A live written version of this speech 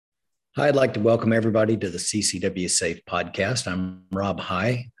Hi, I'd like to welcome everybody to the CCW Safe podcast. I'm Rob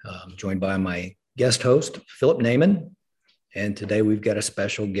High, joined by my guest host, Philip Naiman. And today we've got a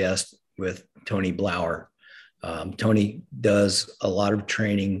special guest with Tony Blauer. Tony does a lot of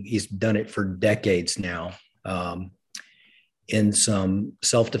training. He's done it for decades now in some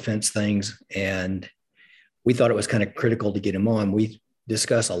self-defense things. And we thought it was kind of critical to get him on. We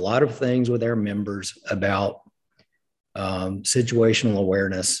discuss a lot of things with our members about situational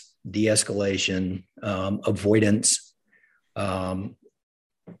awareness, de-escalation, avoidance. But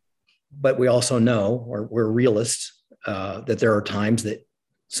we also know, or we're realists, that there are times that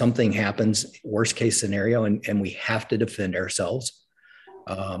something happens, worst case scenario, and we have to defend ourselves.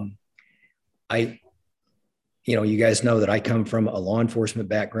 You guys know that I come from a law enforcement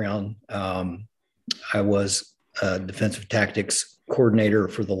background. I was a defensive tactics coordinator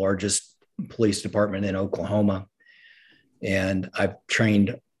for the largest police department in Oklahoma. And I've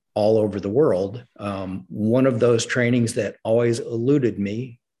trained all over the world. One of those trainings that always eluded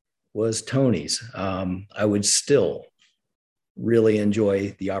me was Tony's. I would still really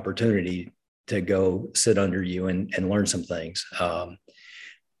enjoy the opportunity to go sit under you and learn some things.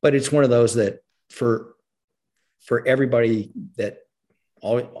 But it's one of those that for everybody that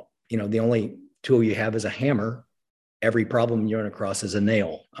the only tool you have is a hammer. Every problem you run across is a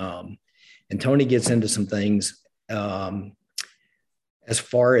nail. And Tony gets into some things as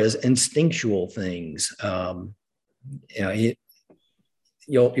far as instinctual things.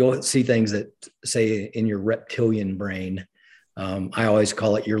 You'll see things that say in your reptilian brain. I always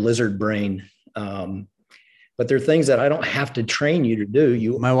call it your lizard brain. But there are things that I don't have to train you to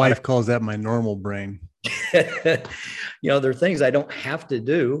do. My wife calls that my normal brain. There are things I don't have to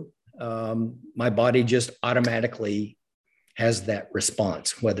do. My body just automatically has that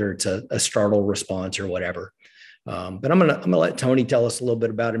response, whether it's a startle response or whatever. But I'm gonna let Tony tell us a little bit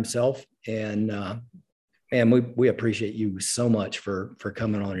about himself, and we appreciate you so much for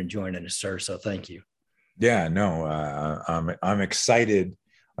coming on and joining us, sir. So thank you. Yeah, no, I'm excited.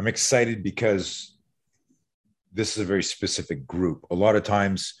 I'm excited because this is a very specific group. A lot of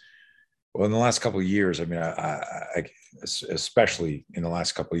times, well, in the last couple of years, I especially in the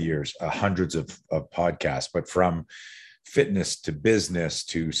last couple of years, hundreds of podcasts, but from fitness to business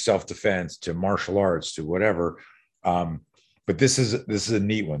to self-defense to martial arts to whatever. But this is a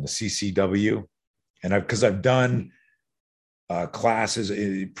neat one, the CCW. And I've done classes,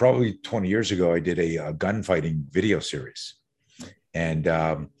 probably 20 years ago, I did a gunfighting video series. And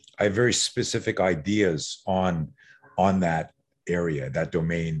I have very specific ideas on that area, that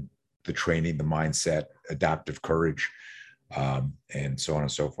domain, the training, the mindset, adaptive courage, and so on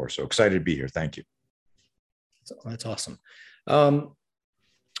and so forth. So excited to be here. Thank you. That's awesome.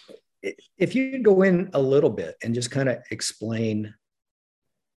 If you could go in a little bit and just kind of explain,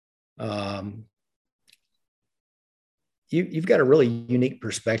 you've got a really unique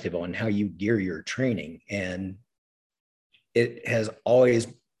perspective on how you gear your training, and it's always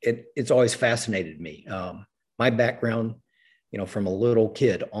fascinated me. My background, from a little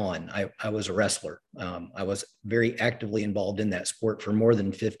kid on, I was a wrestler. I was very actively involved in that sport for more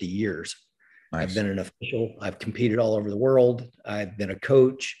than 50 years. Nice. I've been an official. I've competed all over the world. I've been a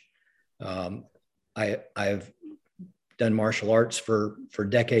coach. I've done martial arts for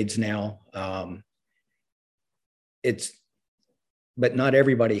decades now. But not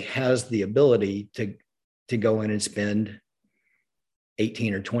everybody has the ability to go in and spend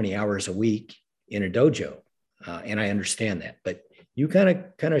 18 or 20 hours a week in a dojo. And I understand that, but you kind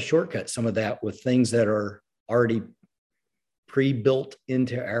of shortcut some of that with things that are already pre-built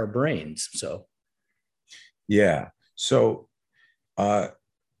into our brains. So. Yeah. So, trying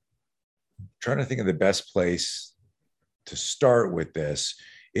to think of the best place to start with this.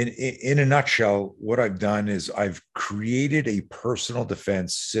 In a nutshell, what I've done is I've created a personal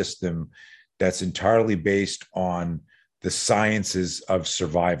defense system that's entirely based on the sciences of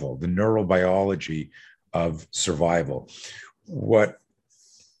survival, the neurobiology of survival. What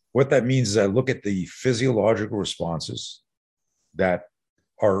that means is I look at the physiological responses that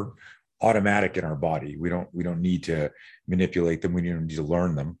are automatic in our body. We don't need to manipulate them. We don't need to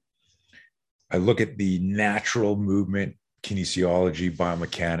learn them. I look at the natural movement, kinesiology,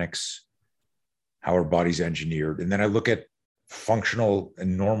 biomechanics, how our body's engineered. And then I look at functional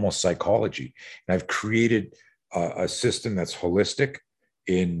and normal psychology. And I've created a system that's holistic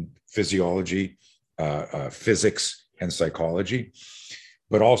in physiology, physics, and psychology,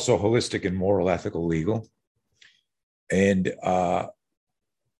 but also holistic in moral, ethical, legal. And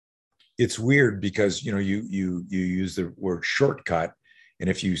it's weird because you use the word shortcut, and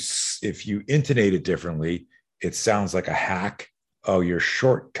if you intonate it differently, it sounds like a hack oh, you're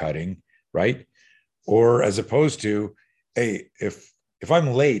shortcutting, right? Or as opposed to, hey, if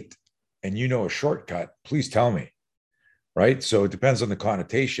I'm late and you know a shortcut, please tell me, right? So it depends on the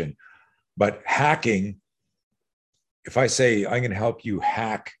connotation. But hacking, if I say I'm going to help you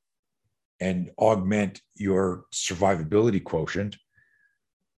hack and augment your survivability quotient,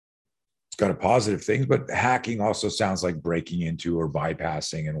 it's got a positive thing, but hacking also sounds like breaking into or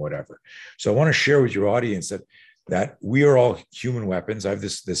bypassing and whatever. So I want to share with your audience that we are all human weapons. I have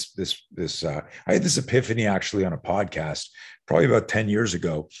I had this epiphany actually on a podcast probably about 10 years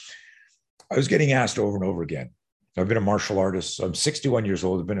ago. I was getting asked over and over again. I've been a martial artist. I'm 61 years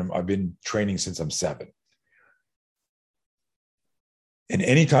old. I've been training since I'm 7. And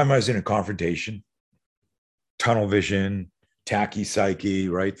anytime I was in a confrontation, tunnel vision,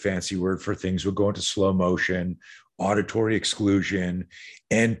 tachypsyche, right? Fancy word for things, would go into slow motion, auditory exclusion.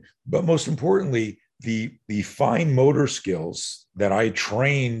 But most importantly, the fine motor skills that I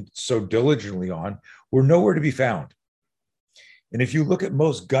trained so diligently on were nowhere to be found. And if you look at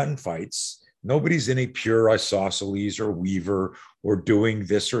most gunfights, nobody's in a pure isosceles or weaver or doing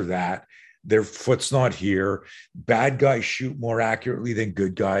this or that. Their foot's not here. Bad guys shoot more accurately than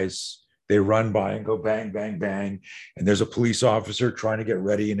good guys. They run by and go bang, bang, bang. And there's a police officer trying to get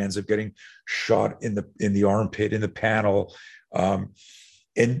ready and ends up getting shot in the armpit, in the panel.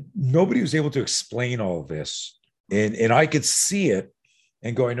 And nobody was able to explain all of this. And I could see it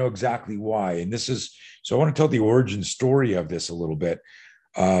and go, I know exactly why. And so I want to tell the origin story of this a little bit.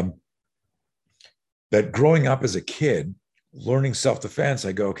 That growing up as a kid, learning self-defense,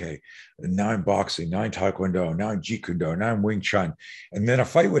 I go, okay, now I'm boxing, now I'm Taekwondo, now I'm Jeet Kune Do, now I'm Wing Chun. And then a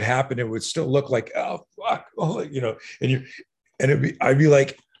fight would happen, it would still look like, oh, fuck, oh, I'd be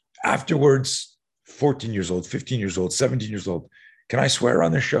like, afterwards, 14 years old, 15 years old, 17 years old, can I swear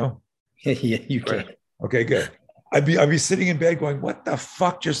on this show? Yeah, you can. Okay, good. I'd be sitting in bed going, what the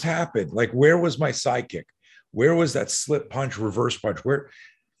fuck just happened? Like, where was my sidekick? Where was that slip punch, reverse punch? Where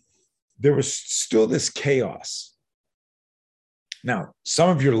there was still this chaos. Now, some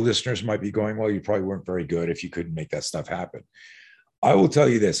of your listeners might be going, well, you probably weren't very good if you couldn't make that stuff happen. I will tell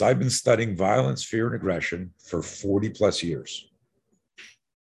you this. I've been studying violence, fear, and aggression for 40 plus years.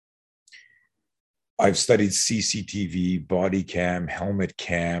 I've studied CCTV, body cam, helmet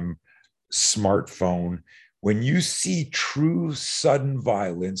cam, smartphone. When you see true sudden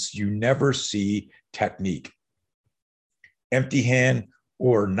violence, you never see technique, empty hand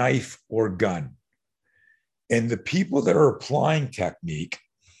or knife or gun. And the people that are applying technique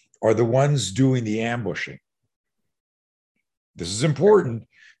are the ones doing the ambushing. This is important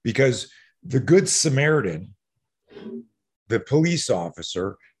because the Good Samaritan, the police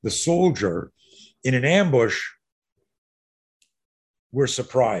officer, the soldier in an ambush, were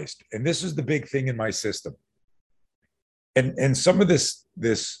surprised. And this is the big thing in my system. And some of this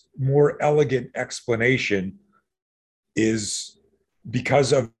more elegant explanation is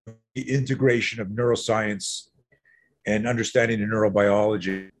because of the integration of neuroscience and understanding the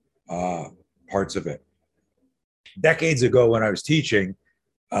neurobiology parts of it. Decades ago when I was teaching,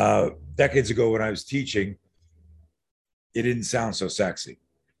 it didn't sound so sexy,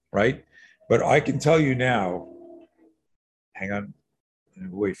 right? But I can tell you now, hang on,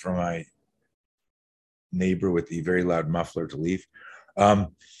 wait for my neighbor with the very loud muffler to leave.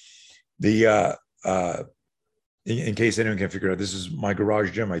 In case anyone can figure it out, this is my garage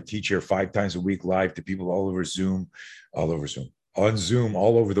gym. I teach here 5 times a week live to people on Zoom, all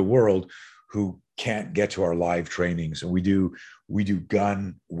over the world who can't get to our live trainings. And we do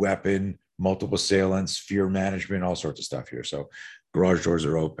gun, weapon, multiple assailants, fear management, all sorts of stuff here. So garage doors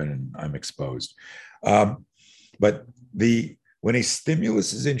are open and I'm exposed. But when a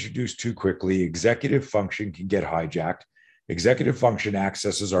stimulus is introduced too quickly, executive function can get hijacked. Executive function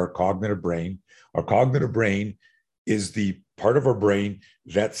accesses our cognitive brain. Our cognitive brain is the part of our brain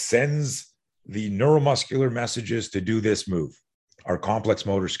that sends the neuromuscular messages to do this move, our complex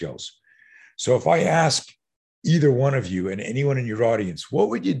motor skills. So if I ask either one of you and anyone in your audience, what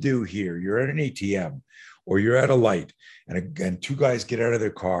would you do here? You're at an ATM or you're at a light and 2 guys get out of their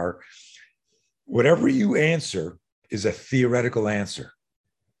car. Whatever you answer is a theoretical answer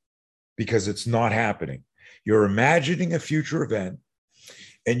because it's not happening. You're imagining a future event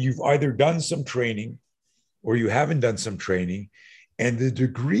and you've either done some training or you haven't done some training, and the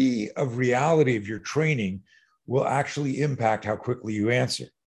degree of reality of your training will actually impact how quickly you answer.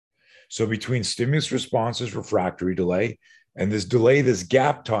 So between stimulus responses, refractory delay, and this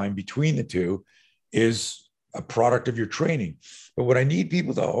gap time between the two is a product of your training. But what I need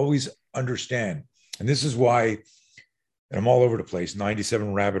people to always understand, and this is why, and I'm all over the place,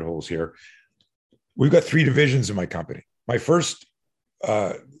 97 rabbit holes here. We've got 3 divisions in my company. My first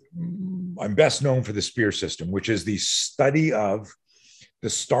I'm best known for the SPEAR system, which is the study of the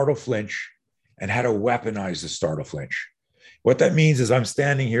startle flinch and how to weaponize the startle flinch. What that means is I'm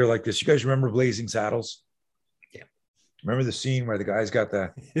standing here like this. You guys remember Blazing Saddles? Yeah. Remember the scene where the guy's got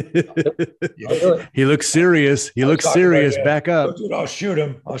the. He looks serious. He looks serious. Back up. Dude, I'll shoot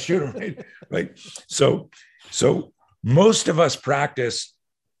him. I'll shoot him. Right. Right. So most of us practice.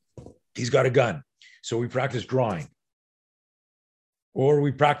 He's got a gun. So we practice drawing. Or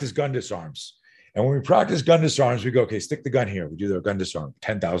we practice gun disarms. And when we practice gun disarms, we go, okay, stick the gun here. We do our gun disarm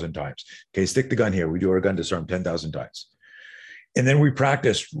 10,000 times. Okay, stick the gun here. We do our gun disarm 10,000 times. And then we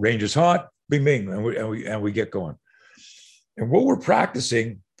practice range is hot, bing, bing, and we get going. And what we're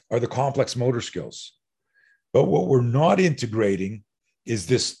practicing are the complex motor skills. But what we're not integrating is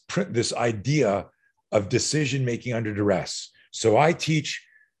this idea of decision-making under duress. So I teach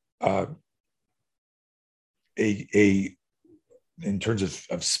in terms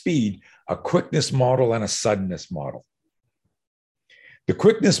of speed, a quickness model and a suddenness model. The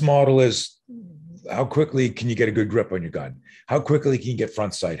quickness model is how quickly can you get a good grip on your gun? How quickly can you get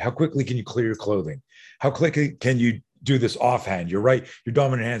front sight? How quickly can you clear your clothing? How quickly can you do this offhand? You're right, your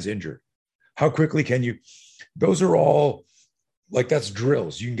dominant hand's injured. How quickly can you? Those are all like that's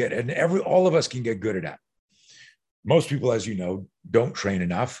drills you can get, and all of us can get good at that. Most people, as you know, don't train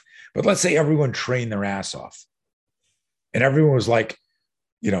enough. But let's say everyone trained their ass off. And everyone was like,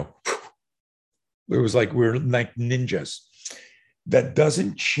 it was like we're like ninjas. That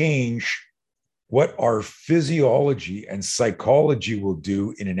doesn't change what our physiology and psychology will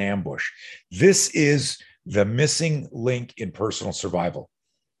do in an ambush. This is the missing link in personal survival.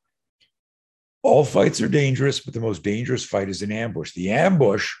 All fights are dangerous, but the most dangerous fight is an ambush. The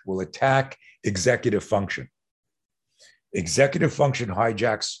ambush will attack executive function. Executive function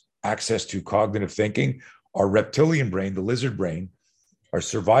hijacks access to cognitive thinking. Our reptilian brain, the lizard brain, our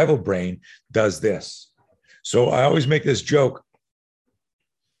survival brain does this. So I always make this joke.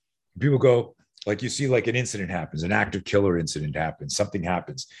 People go, like you see like an incident happens, an active killer incident happens, something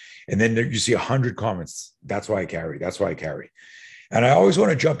happens. And then you see 100 comments. That's why I carry. That's why I carry. And I always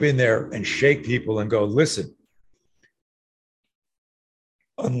want to jump in there and shake people and go, listen,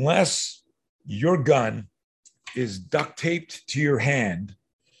 unless your gun is duct taped to your hand,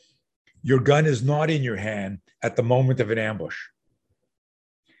 your gun is not in your hand at the moment of an ambush.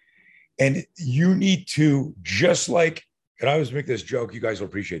 And you need to, just like, and I always make this joke, you guys will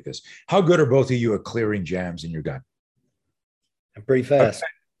appreciate this. How good are both of you at clearing jams in your gun? I'm pretty fast.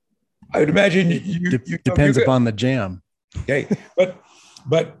 I would imagine you depends upon the jam. Okay.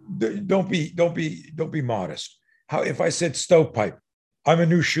 But don't be modest. How, if I said stovepipe, I'm a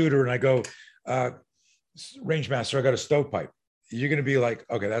new shooter and I go, range master, I got a stovepipe. You're going to be like,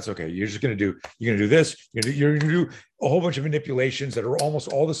 okay, that's okay. You're going to do this. You're going to do a whole bunch of manipulations that are almost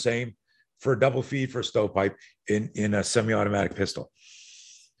all the same for a double feed for a stovepipe in a semi-automatic pistol.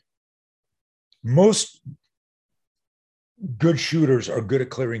 Most good shooters are good at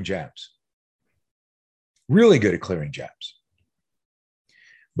clearing jams. Really good at clearing jams.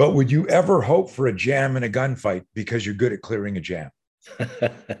 But would you ever hope for a jam in a gunfight because you're good at clearing a jam?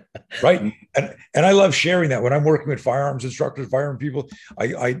 Right. And I love sharing that when I'm working with firearms instructors, firearm people.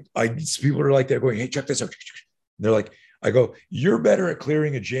 People are like, they're going, hey, check this out. And they're like, I go, you're better at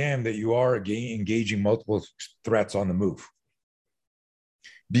clearing a jam that you are engaging multiple threats on the move.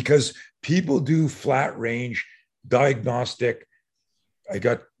 Because people do flat range diagnostic. I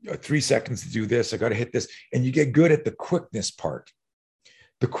got 3 seconds to do this. I got to hit this. And you get good at the quickness part.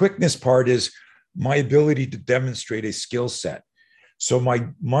 The quickness part is my ability to demonstrate a skill set. So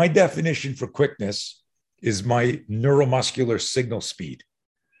my definition for quickness is my neuromuscular signal speed.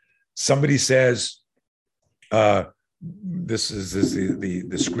 Somebody says, this is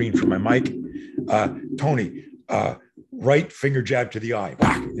the screen for my mic. Tony, right finger jab to the eye.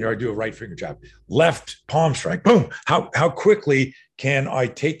 There I do a right finger jab. Left palm strike. Boom. How quickly can I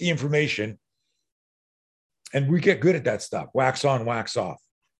take the information? And we get good at that stuff. Wax on, wax off.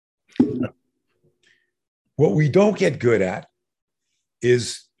 What we don't get good at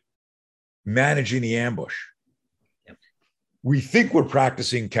is managing the ambush. Yep. We think we're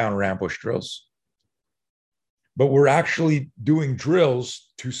practicing counter ambush drills, but we're actually doing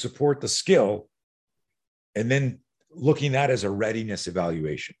drills to support the skill and then looking at as a readiness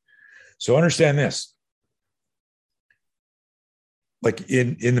evaluation. So understand this. Like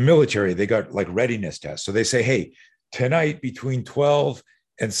in the military, they got like readiness tests. So they say, hey, tonight between 12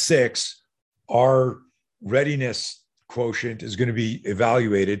 and 6, our readiness quotient is going to be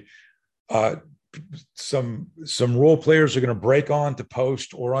evaluated. Some role players are going to break onto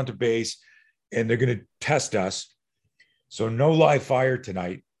post or onto base, and they're going to test us. So no live fire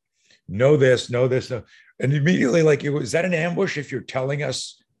tonight. Know this, know this. No. And immediately, like, is that an ambush if you're telling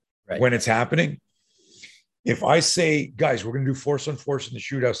us when it's happening? If I say, guys, we're going to do force on force in the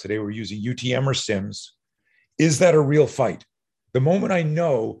shootouts today, we're using UTM or Sims, is that a real fight? The moment I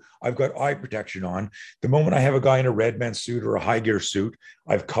know I've got eye protection on, the moment I have a guy in a red man suit or a high gear suit,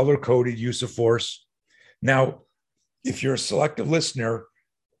 I've color coded use of force. Now, if you're a selective listener,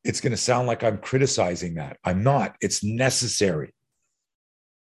 it's going to sound like I'm criticizing that. I'm not. It's necessary.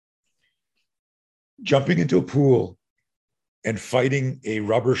 Jumping into a pool and fighting a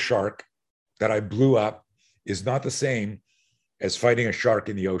rubber shark that I blew up is not the same as fighting a shark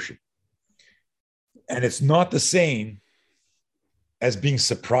in the ocean. And it's not the same as being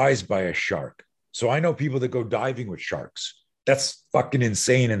surprised by a shark. So I know people that go diving with sharks. That's fucking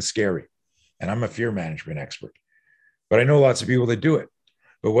insane and scary. And I'm a fear management expert. But I know lots of people that do it.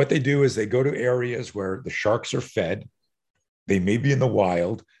 But what they do is they go to areas where the sharks are fed. They may be in the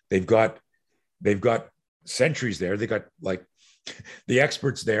wild. They've got sentries there. They got like the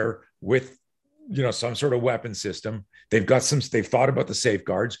experts there with, some sort of weapon system. They've thought about the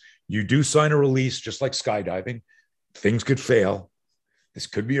safeguards. You do sign a release, just like skydiving. Things could fail. This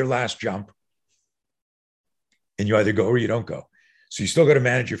could be your last jump. And you either go or you don't go. So you still got to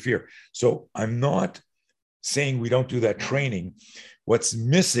manage your fear. So I'm not saying we don't do that training. What's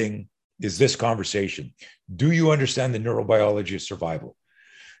missing is this conversation. Do you understand the neurobiology of survival?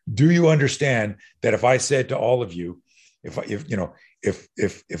 Do you understand that if I said to all of you, if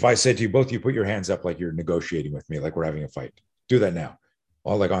I said to you, both of you, put your hands up like you're negotiating with me, like we're having a fight. Do that now,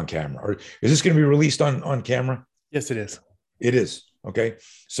 all like on camera. Or is this going to be released on camera? Yes, it is. It is. Okay.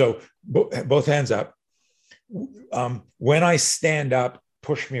 So both hands up. When I stand up,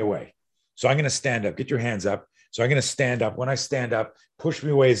 push me away. So I'm going to stand up. Get your hands up. So I'm going to stand up. When I stand up, push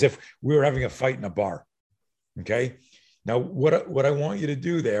me away as if we were having a fight in a bar. Okay. Now, what I want you to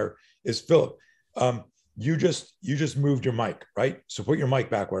do there is, Philip, you just moved your mic, right? So put your mic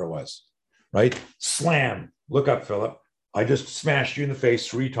back where it was, right? Slam. Look up, Philip. I just smashed you in the face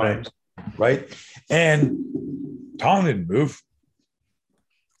 3 times, right? And Tom didn't move.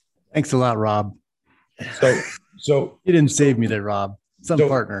 Thanks a lot, Rob. So you didn't save me there, Rob.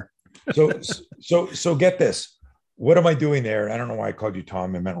 Partner. So get this. What am I doing there? I don't know why I called you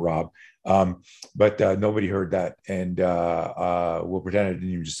Tom. I meant Rob. But nobody heard that. And we'll pretend I didn't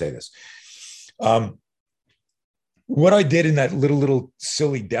even just say this. What I did in that little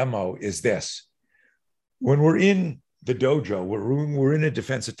silly demo is this. When we're in the dojo, we're in a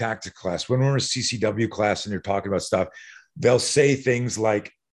defensive tactics class. When we're in a CCW class and they're talking about stuff, they'll say things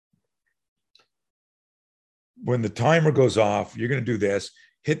like, when the timer goes off, you're going to do this,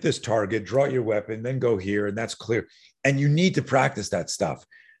 hit this target, draw your weapon, then go here, and that's clear. And you need to practice that stuff.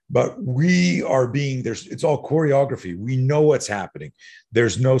 But it's all choreography. We know what's happening.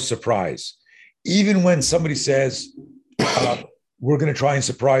 There's no surprise. Even when somebody says, we're going to try and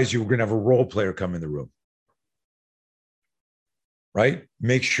surprise you, we're going to have a role player come in the room. Right?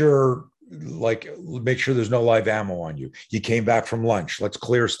 Make sure there's no live ammo on you. You came back from lunch. Let's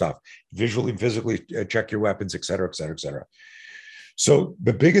clear stuff. Visually and physically check your weapons, et cetera, et cetera, et cetera. So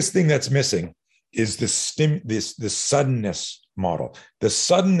the biggest thing that's missing is this suddenness model. The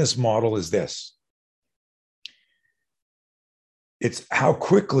suddenness model is this. It's how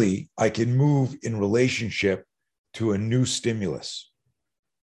quickly I can move in relationship to a new stimulus.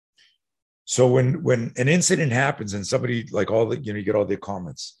 So when an incident happens and somebody you get all the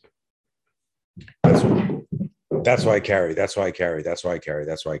comments. That's why I carry. That's why I carry. That's why I carry.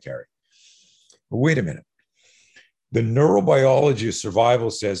 That's why I carry. But wait a minute. The neurobiology of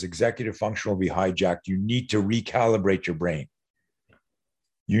survival says executive function will be hijacked. You need to recalibrate your brain.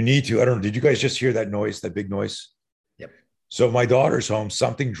 You need to, I don't know, did you guys just hear that noise, that big noise? Yep. So my daughter's home,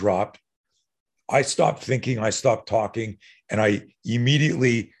 something dropped. I stopped thinking, I stopped talking, and I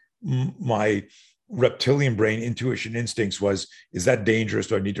immediately, my reptilian brain intuition instincts was, is that dangerous?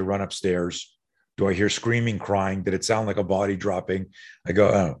 Do I need to run upstairs? Do I hear screaming, crying? Did it sound like a body dropping? I go,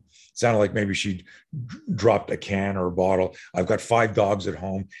 oh, it sounded like maybe she dropped a can or a bottle. I've got 5 dogs at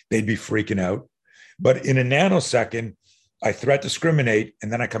home. They'd be freaking out. But in a nanosecond, I threat discriminate,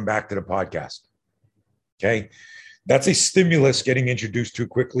 and then I come back to the podcast. Okay. That's a stimulus getting introduced too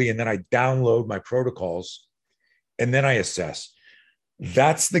quickly. And then I download my protocols and then I assess.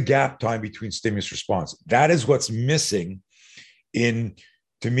 That's the gap time between stimulus response. That is what's missing in,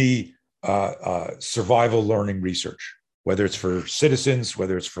 to me, survival learning research, whether it's for citizens,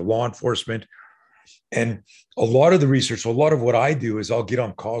 whether it's for law enforcement. And a lot of the research, a lot of what I do is I'll get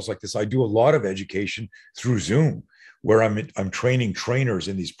on calls like this. I do a lot of education through Zoom, where I'm training trainers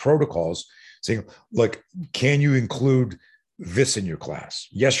in these protocols saying, like, can you include this in your class?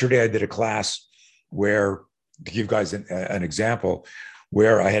 Yesterday, I did a class where, to give you guys an example,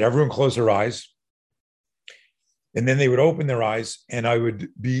 where I had everyone close their eyes, and then they would open their eyes and I would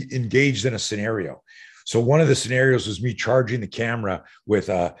be engaged in a scenario. So one of the scenarios was me charging the camera with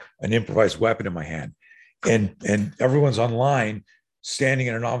an improvised weapon in my hand. And everyone's online standing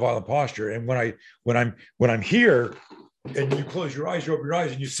in a nonviolent posture. And when I'm here and you close your eyes, you open your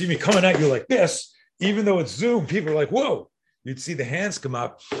eyes and you see me coming at you like this, even though it's Zoom, people are like, whoa, you'd see the hands come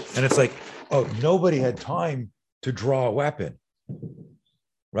up and it's like, oh, nobody had time to draw a weapon,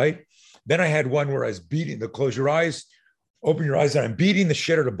 right? Then I had one where I was beating the close your eyes, open your eyes, and I'm beating the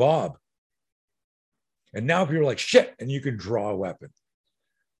shit out of Bob. And now people are like, shit, and you can draw a weapon,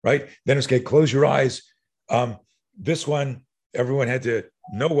 right? Then it's okay, close your eyes. This one, everyone had to,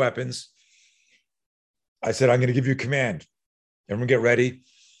 no weapons. I said, I'm going to give you a command. Everyone get ready.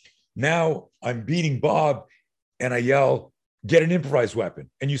 Now I'm beating Bob and I yell, get an improvised weapon.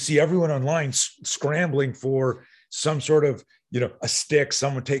 And you see everyone online scrambling for some sort of, a stick,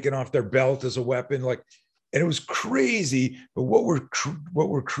 someone taking off their belt as a weapon. Like, and it was crazy. But what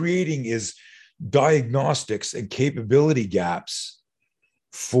we're creating is diagnostics and capability gaps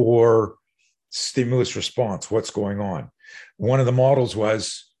for stimulus response. What's going on? One of the models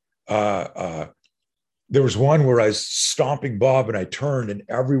was, there was one where I was stomping Bob and I turned and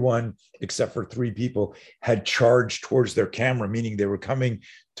everyone except for 3 people had charged towards their camera, meaning they were coming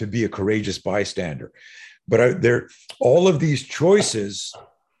to be a courageous bystander. But all of these choices,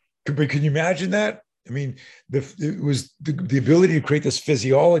 but can you imagine that? I mean, it was the ability to create this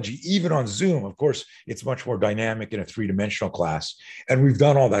physiology, even on Zoom. Of course, it's much more dynamic in a 3-dimensional class. And we've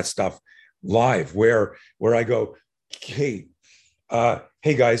done all that stuff live where I go, hey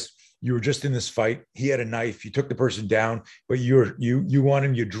guys, you were just in this fight. He had a knife. You took the person down, but you want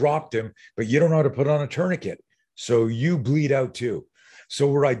him, you dropped him, but you don't know how to put on a tourniquet. So you bleed out too. So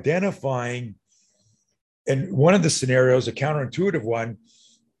we're identifying, and one of the scenarios, a counterintuitive one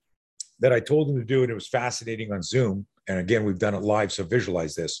that I told him to do, and it was fascinating on Zoom. And again, we've done it live, so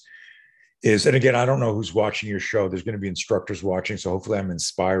visualize this. And again, I don't know who's watching your show. There's going to be instructors watching, so hopefully I'm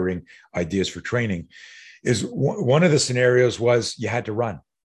inspiring ideas for training. One of the scenarios was you had to run,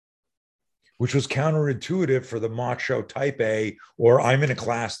 which was counterintuitive for the macho type A, or I'm in a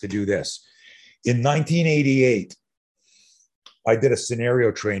class to do this. In 1988, I did a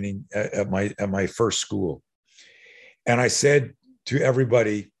scenario training at my first school. And I said to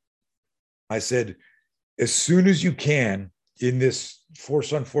everybody, I said, as soon as you can in this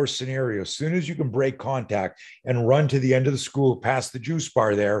force on force scenario, as soon as you can break contact and run to the end of the school past the juice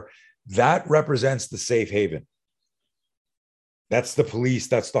bar there, that represents the safe haven. That's the police,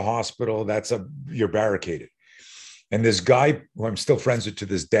 that's the hospital, you're barricaded. And this guy, who I'm still friends with to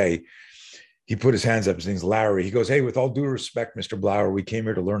this day, he put his hands up, his name's Larry. He goes, hey, with all due respect, Mr. Blauer, we came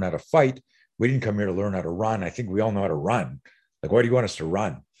here to learn how to fight. We didn't come here to learn how to run. I think we all know how to run. Like, why do you want us to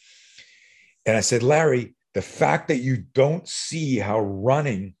run? And I said, Larry, the fact that you don't see how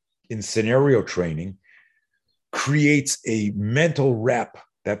running in scenario training creates a mental rep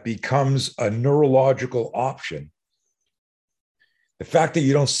that becomes a neurological option. The fact that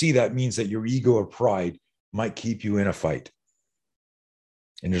you don't see that means that your ego or pride might keep you in a fight.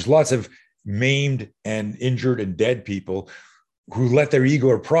 And there's lots of maimed and injured and dead people who let their ego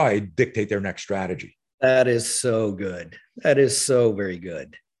or pride dictate their next strategy. That is so good. That is so very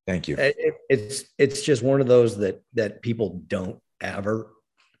good. Thank you. It's just one of those that people don't ever.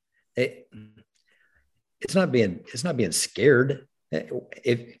 It's not being scared.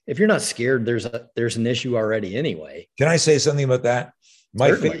 If you're not scared, there's an issue already anyway. Can I say something about that?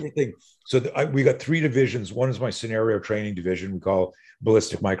 My favorite thing. So we got 3 divisions. One is my scenario training division. We call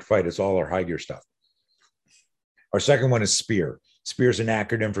ballistic microfight. It's all our high gear stuff. Our second one is SPEAR. SPEAR is an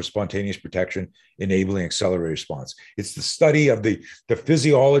acronym for spontaneous protection, enabling accelerated response. It's the study of the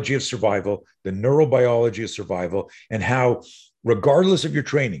physiology of survival, the neurobiology of survival, and how, regardless of your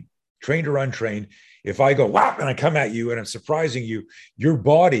training, trained or untrained, if I go, wow, and I come at you and I'm surprising you, your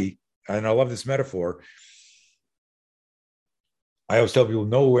body, and I love this metaphor, I always tell people,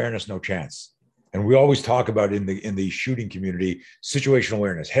 no awareness, no chance. And we always talk about in the shooting community, situational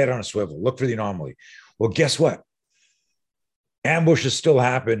awareness, head on a swivel, look for the anomaly. Well, guess what? Ambushes still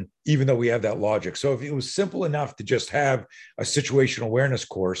happen, even though we have that logic. So if it was simple enough to just have a situational awareness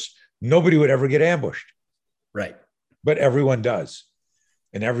course, nobody would ever get ambushed. Right. But everyone does,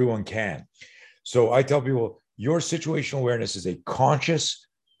 and everyone can. So I tell people, your situational awareness is a conscious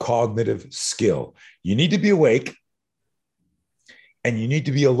cognitive skill. You need to be awake, and you need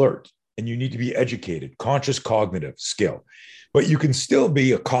to be alert, and you need to be educated, conscious cognitive skill. But you can still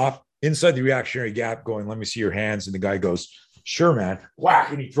be a cop, inside the reactionary gap going, let me see your hands. And the guy goes, sure, man,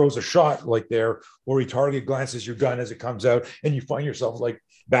 whack. And he throws a shot like there, or he target glances your gun as it comes out. And you find yourself like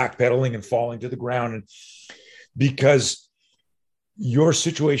backpedaling and falling to the ground. And because your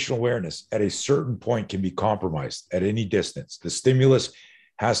situational awareness at a certain point can be compromised at any distance. The stimulus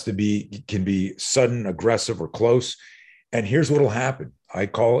can be sudden, aggressive, or close. And here's what will happen. I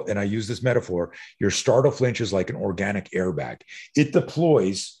call, and I use this metaphor, your startle flinch is like an organic airbag. It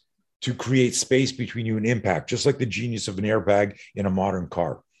deploys to create space between you and impact, just like the genius of an airbag in a modern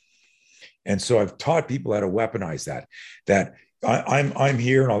car. And so I've taught people how to weaponize that I'm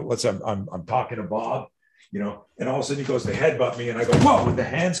here and I'm talking to Bob, and all of a sudden he goes to headbutt me and I go, whoa, and the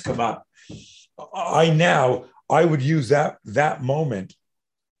hands come up. I would use that moment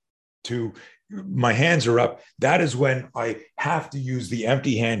to, my hands are up. That is when I have to use the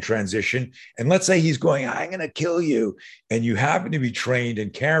empty hand transition. And let's say he's going, I'm going to kill you. And you happen to be trained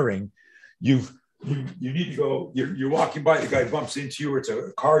and caring. You need to go, you're walking by, the guy bumps into you, or it's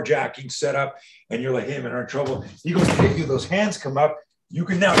a carjacking setup, and you're like, hey, man, I'm in trouble. He goes to hit you, those hands come up. You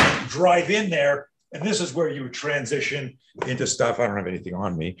can now drive in there. And this is where you would transition into stuff. I don't have anything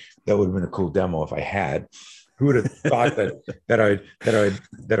on me. That would have been a cool demo if I had. Who would have thought that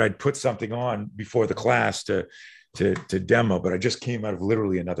I'd put something on before the class to demo? But I just came out of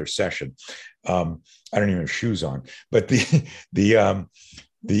literally another session. I don't even have shoes on. But the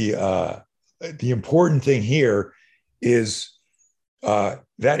important thing here is that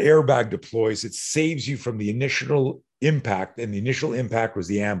airbag deploys. It saves you from the initial impact, and the initial impact was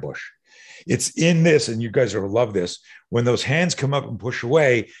the ambush. It's in this, and you guys will love this. When those hands come up and push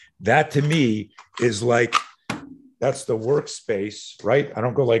away, that to me is like, that's the workspace, right? I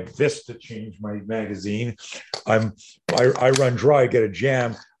don't go like this to change my magazine. I run dry, get a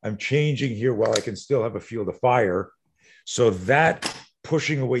jam. I'm changing here while I can still have a field of fire. So that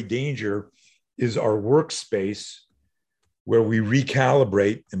pushing away danger is our workspace where we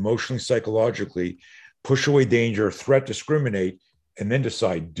recalibrate emotionally, psychologically, push away danger, threat, discriminate, and then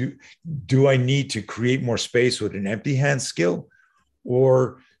decide, do I need to create more space with an empty hand skill,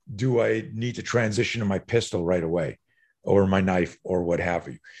 or do I need to transition to my pistol right away, or my knife, or what have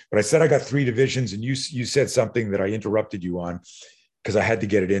you? But I said I got 3 divisions, and you said something that I interrupted you on because I had to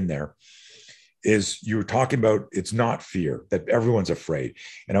get it in there. Is you were talking about, it's not fear, that everyone's afraid.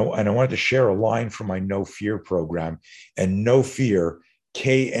 And I wanted to share a line from my No Fear program. And No Fear,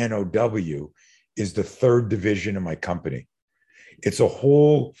 KNOW, is the 3rd division of my company. It's a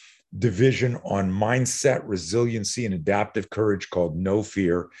whole division on mindset, resiliency, and adaptive courage called No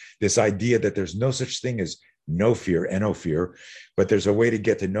Fear. This idea that there's no such thing as no fear, no fear, but there's a way to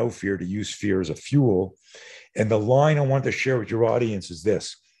get to no fear, to use fear as a fuel. And the line I want to share with your audience is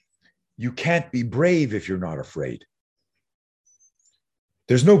this: you can't be brave if you're not afraid.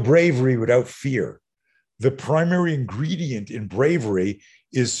 There's no bravery without fear. The primary ingredient in bravery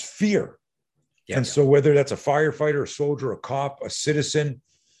is fear. Yeah. And so whether that's a firefighter, a soldier, a cop, a citizen,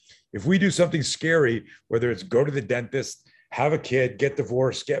 if we do something scary, whether it's go to the dentist, have a kid, get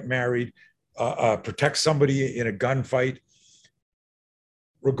divorced, get married, protect somebody in a gunfight,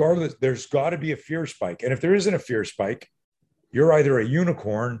 regardless, there's got to be a fear spike. And if there isn't a fear spike, you're either a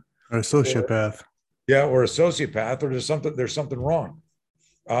unicorn or a sociopath. Or a sociopath, or there's something wrong.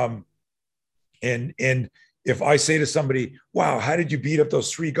 And if I say to somebody, wow, how did you beat up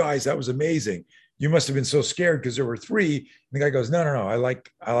those 3 guys? That was amazing. You must have been so scared because there were 3. And the guy goes, no, I like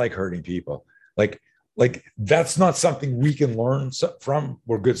hurting people. Like that's not something we can learn from.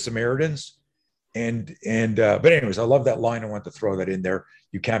 We're good Samaritans. But anyways, I love that line. I want to throw that in there.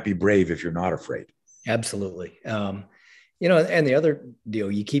 You can't be brave if you're not afraid. Absolutely. And the other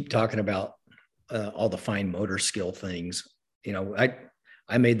deal, you keep talking about all the fine motor skill things.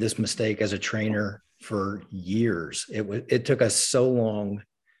 I made this mistake as a trainer for years. It took us so long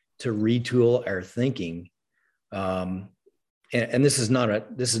to retool our thinking. And this is not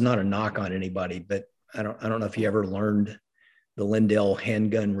a knock on anybody, but I don't know if you ever learned the Lindell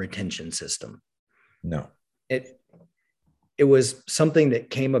handgun retention system. No. It was something that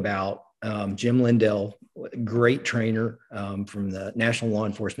came about. Jim Lindell, great trainer from the National Law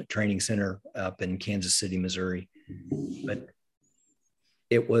Enforcement Training Center up in Kansas City, Missouri. But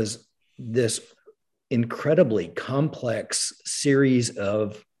it was this incredibly complex series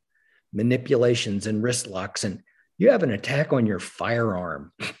of manipulations and wrist locks. And you have an attack on your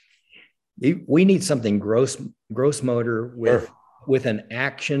firearm. We need something gross motor with an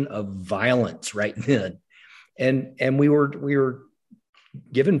action of violence right then. And we were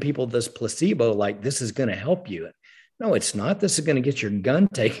giving people this placebo, like, this is going to help you. No, it's not. This is going to get your gun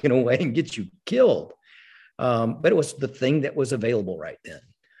taken away and get you killed. But it was the thing that was available right then.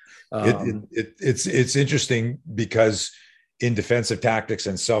 It's interesting because in defensive tactics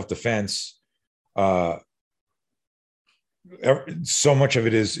and self-defense, so much of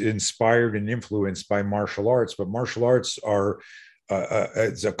it is inspired and influenced by martial arts, but martial arts are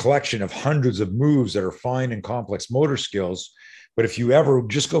it's a collection of hundreds of moves that are fine and complex motor skills. But if you ever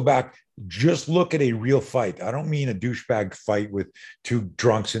just go back, just look at a real fight. I don't mean a douchebag fight with two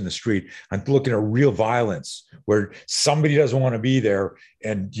drunks in the street. I'm looking at real violence where somebody doesn't want to be there,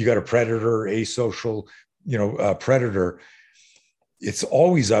 and you got a predator, asocial, predator. It's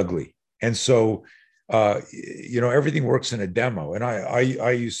always ugly, and so everything works in a demo. And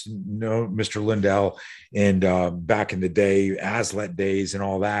I used to know Mr. Lindell and back in the day, Aslet days and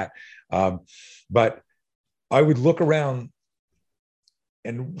all that. But I would look around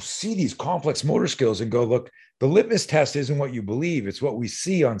and see these complex motor skills and go, look, the litmus test isn't what you believe. It's what we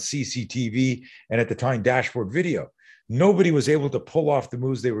see on CCTV and at the time dashboard video. Nobody was able to pull off the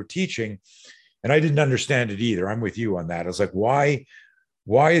moves they were teaching. And I didn't understand it either. I'm with you on that. I was like, why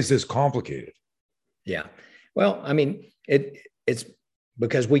is this complicated? Yeah. Well, I mean, it's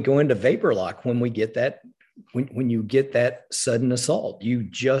because we go into vapor lock when we get that, when you get that sudden assault,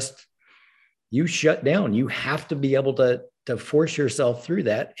 you shut down. You have to be able to force yourself through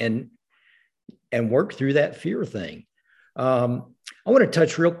that and work through that fear thing. I want to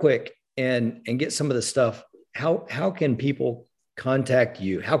touch real quick and get some of the stuff. How can people contact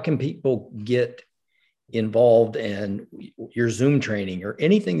you? How can people get involved in your Zoom training or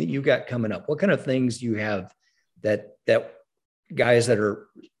anything that you got coming up? What kind of things you have that guys that are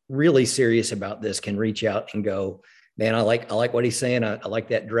really serious about this can reach out and go, man, I like what he's saying. I like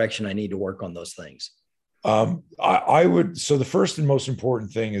that direction. I need to work on those things. I would. So the first and most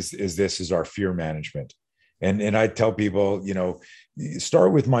important thing is our fear management. And I tell people,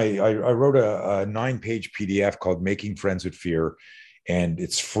 start with I wrote a 9-page PDF called Making Friends with Fear, and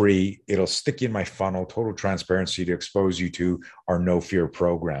it's free. It'll stick you in my funnel, total transparency, to expose you to our No Fear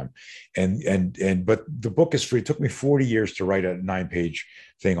program. But the book is free. It took me 40 years to write a 9-page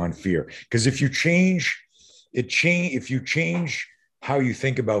thing on fear. Because if you change how you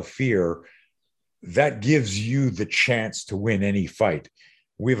think about fear, that gives you the chance to win any fight.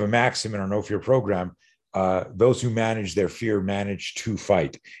 We have a maxim in our No Fear program. Those who manage their fear manage to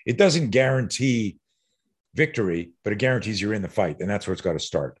fight. It doesn't guarantee victory, but it guarantees you're in the fight. And that's where it's got to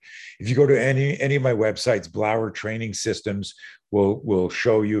start. If you go to any of my websites, Blauer Training Systems will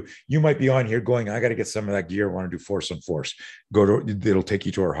show you. You might be on here going, I got to get some of that gear. I want to do force on force. It'll take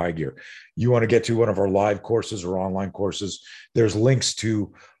you to our high gear. You want to get to one of our live courses or online courses. There's links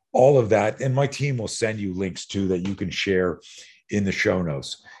to all of that. And my team will send you links too that you can share in the show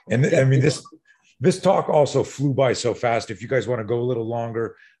notes. And I mean, this talk also flew by so fast. If you guys want to go a little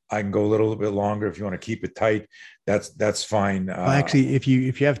longer, I can go a little bit longer. If you want to keep it tight, that's fine. Well, actually, if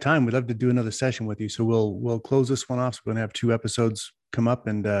you have time, we'd love to do another session with you. So we'll close this one off. So we're going to have 2 episodes come up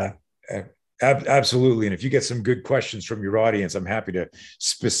and absolutely. And if you get some good questions from your audience, I'm happy to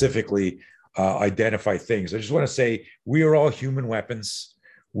specifically identify things. I just want to say we are all human weapons.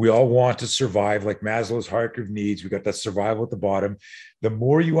 We all want to survive, like Maslow's hierarchy of needs. We got that survival at the bottom. The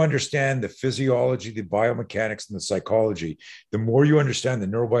more you understand the physiology, the biomechanics, and the psychology, the more you understand the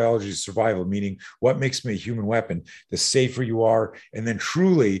neurobiology of survival, meaning what makes me a human weapon, the safer you are. And then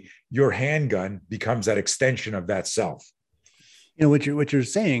truly your handgun becomes that extension of that self. What you're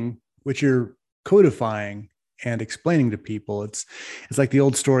saying, what you're codifying and explaining to people, it's like the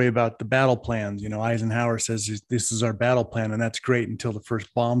old story about the battle plans. Eisenhower says this is our battle plan, and that's great until the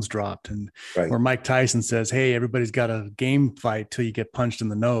first bombs dropped. And right. Where Mike Tyson says, hey, everybody's got a game fight till you get punched in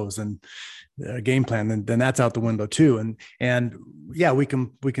the nose, and a game plan, then that's out the window too. And yeah, we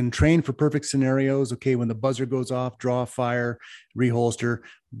can train for perfect scenarios. Okay, when the buzzer goes off, draw, fire, reholster,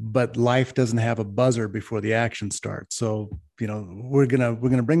 but life doesn't have a buzzer before the action starts. So we're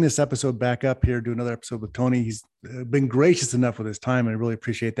gonna bring this episode back up here, do another episode with Tony. He's been gracious enough with his time, and I really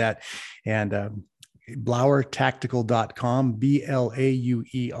appreciate that. And BlauerTactical.com,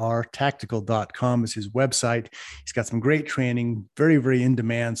 BLAUER tactical.com is his website. He's got some great training, very, very in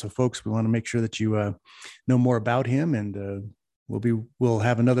demand. So folks, we want to make sure that you know more about him, and we'll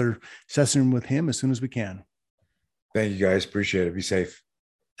have another session with him as soon as we can. Thank you guys. Appreciate it. Be safe.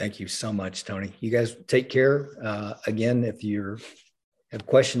 Thank you so much, Tony. You guys take care. Again, if you have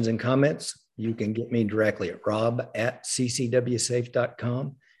questions and comments, you can get me directly at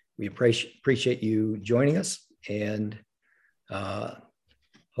rob@ccwsafe.com. We appreciate you joining us, and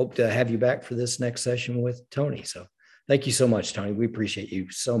hope to have you back for this next session with Tony. So thank you so much, Tony. We appreciate you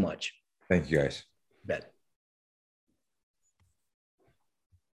so much. Thank you, guys. Bet.